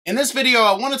In this video,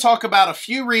 I want to talk about a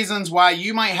few reasons why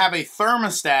you might have a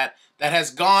thermostat that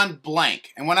has gone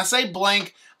blank. And when I say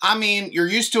blank, I mean you're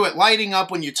used to it lighting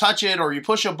up when you touch it or you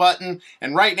push a button,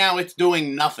 and right now it's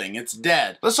doing nothing. It's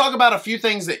dead. Let's talk about a few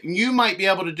things that you might be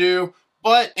able to do,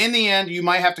 but in the end, you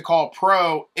might have to call a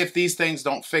pro if these things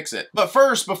don't fix it. But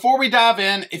first, before we dive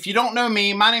in, if you don't know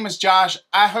me, my name is Josh.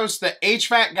 I host the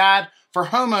HVAC Guide for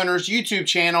Homeowners YouTube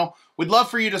channel. We'd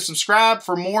love for you to subscribe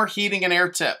for more heating and air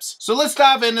tips. So let's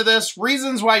dive into this.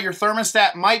 Reasons why your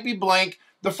thermostat might be blank.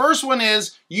 The first one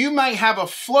is you might have a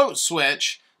float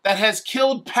switch that has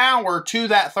killed power to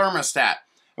that thermostat.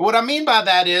 And what I mean by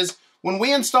that is when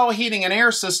we install heating and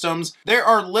air systems, there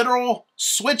are literal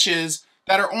switches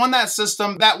that are on that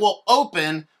system that will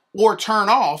open or turn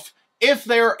off if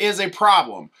there is a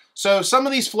problem. So some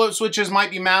of these float switches might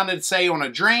be mounted, say, on a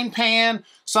drain pan.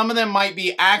 Some of them might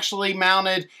be actually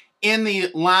mounted in the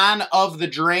line of the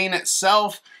drain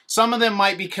itself. Some of them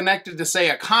might be connected to, say,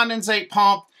 a condensate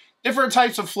pump. Different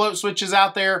types of float switches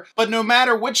out there. But no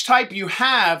matter which type you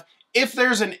have, if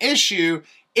there's an issue,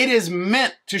 it is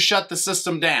meant to shut the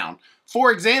system down.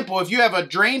 For example, if you have a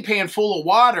drain pan full of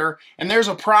water and there's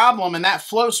a problem and that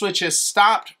float switch has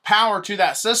stopped power to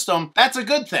that system, that's a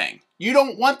good thing. You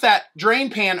don't want that drain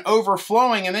pan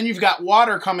overflowing and then you've got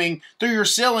water coming through your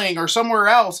ceiling or somewhere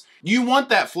else. You want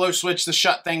that float switch to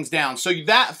shut things down. So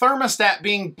that thermostat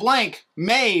being blank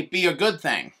may be a good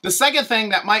thing. The second thing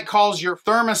that might cause your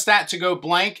thermostat to go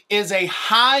blank is a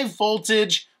high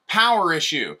voltage power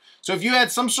issue. So if you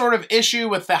had some sort of issue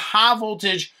with the high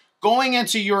voltage going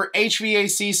into your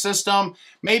HVAC system,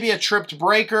 maybe a tripped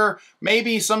breaker,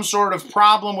 maybe some sort of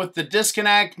problem with the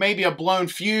disconnect, maybe a blown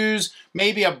fuse,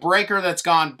 maybe a breaker that's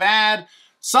gone bad,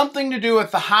 something to do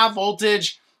with the high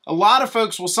voltage. A lot of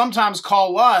folks will sometimes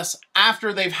call us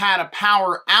after they've had a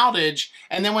power outage,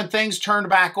 and then when things turned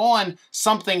back on,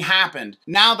 something happened.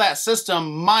 Now that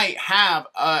system might have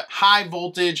a high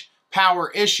voltage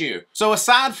power issue. So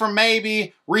aside from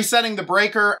maybe resetting the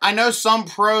breaker, I know some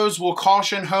pros will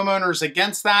caution homeowners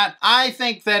against that. I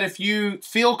think that if you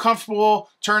feel comfortable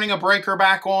turning a breaker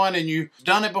back on and you've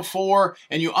done it before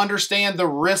and you understand the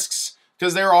risks,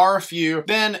 because there are a few,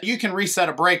 then you can reset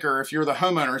a breaker if you're the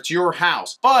homeowner. It's your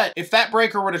house. But if that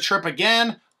breaker were to trip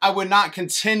again, I would not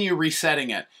continue resetting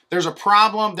it. There's a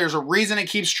problem, there's a reason it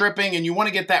keeps tripping, and you want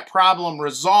to get that problem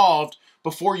resolved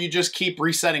before you just keep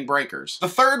resetting breakers. The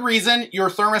third reason your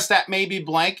thermostat may be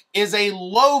blank is a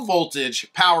low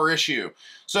voltage power issue.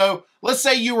 So let's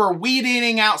say you were weed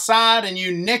eating outside and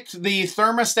you nicked the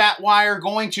thermostat wire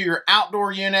going to your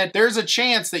outdoor unit. There's a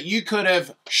chance that you could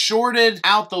have shorted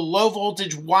out the low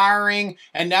voltage wiring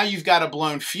and now you've got a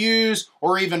blown fuse,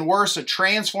 or even worse, a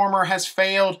transformer has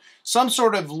failed. Some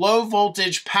sort of low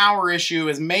voltage power issue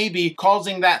is maybe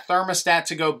causing that thermostat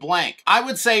to go blank. I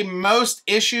would say most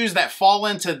issues that fall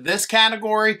into this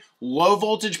category, low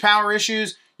voltage power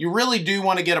issues, you really do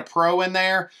want to get a pro in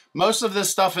there. Most of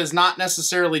this stuff is not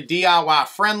necessarily DIY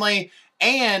friendly,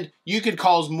 and you could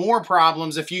cause more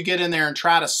problems if you get in there and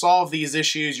try to solve these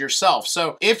issues yourself.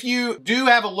 So if you do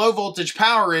have a low voltage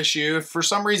power issue, if for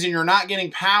some reason you're not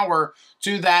getting power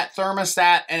to that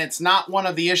thermostat and it's not one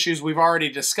of the issues we've already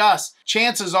discussed,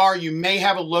 chances are you may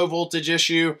have a low voltage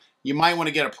issue. You might want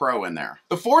to get a pro in there.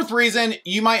 The fourth reason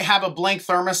you might have a blank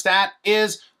thermostat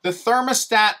is the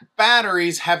thermostat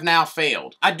batteries have now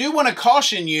failed. I do want to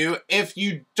caution you, if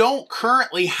you don't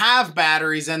currently have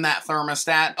batteries in that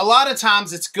thermostat, a lot of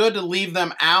times it's good to leave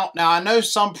them out. Now, I know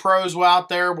some pros out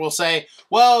there will say,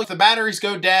 well, if the batteries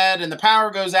go dead and the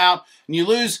power goes out and you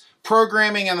lose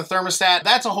programming in the thermostat,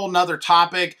 that's a whole nother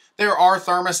topic. There are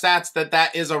thermostats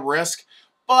that is a risk.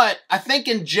 But I think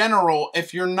in general,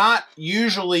 if you're not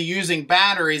usually using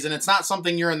batteries and it's not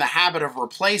something you're in the habit of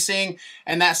replacing,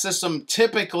 and that system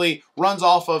typically runs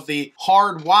off of the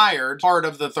hardwired part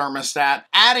of the thermostat,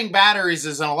 adding batteries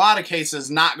is in a lot of cases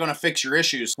not going to fix your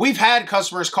issues. We've had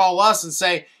customers call us and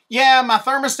say, yeah, my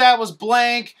thermostat was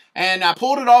blank and I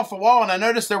pulled it off the wall and I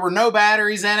noticed there were no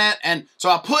batteries in it. And so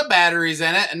I put batteries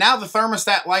in it and now the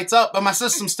thermostat lights up, but my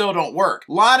system still don't work.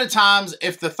 A lot of times,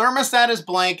 if the thermostat is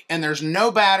blank and there's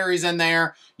no batteries in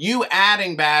there, you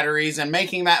adding batteries and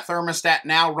making that thermostat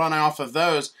now run off of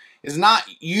those is not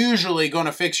usually going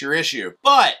to fix your issue.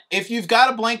 But if you've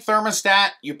got a blank thermostat,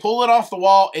 you pull it off the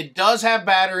wall, it does have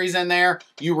batteries in there,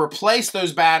 you replace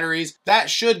those batteries, that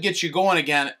should get you going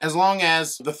again, as long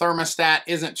as the thermostat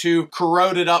isn't too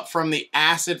corroded up from the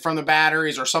acid from the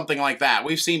batteries or something like that.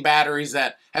 We've seen batteries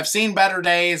that have seen better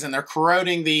days and they're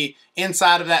corroding the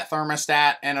inside of that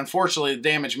thermostat, and unfortunately the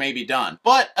damage may be done.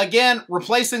 But again,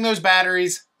 replacing those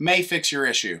batteries may fix your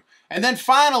issue. And then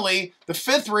finally, the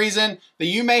fifth reason that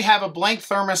you may have a blank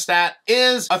thermostat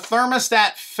is a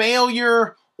thermostat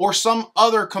failure or some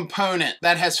other component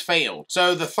that has failed.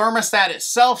 So the thermostat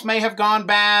itself may have gone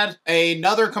bad.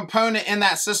 Another component in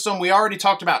that system, we already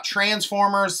talked about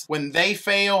transformers. When they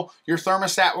fail, your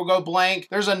thermostat will go blank.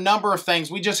 There's a number of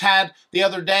things. We just had the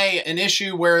other day an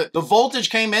issue where the voltage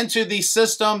came into the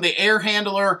system, the air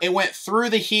handler, it went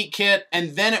through the heat kit,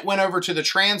 and then it went over to the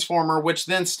transformer, which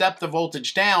then stepped the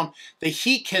voltage down. The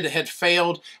heat kit had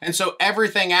failed, and so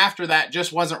everything after that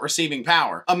just wasn't receiving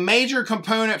power. A major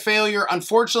component failure,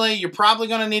 unfortunately, you're probably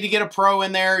going to need to get a pro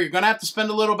in there. You're going to have to spend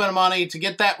a little bit of money to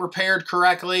get that repaired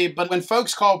correctly. But when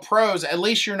folks call pros, at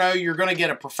least you know you're going to get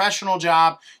a professional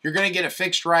job. You're going to get it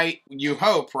fixed right, you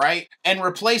hope, right? And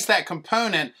replace that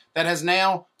component that has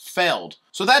now failed.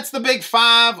 So that's the big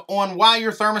 5 on why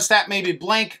your thermostat may be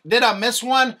blank. Did I miss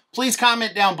one? Please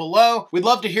comment down below. We'd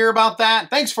love to hear about that.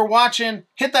 Thanks for watching.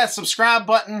 Hit that subscribe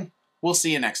button. We'll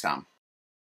see you next time.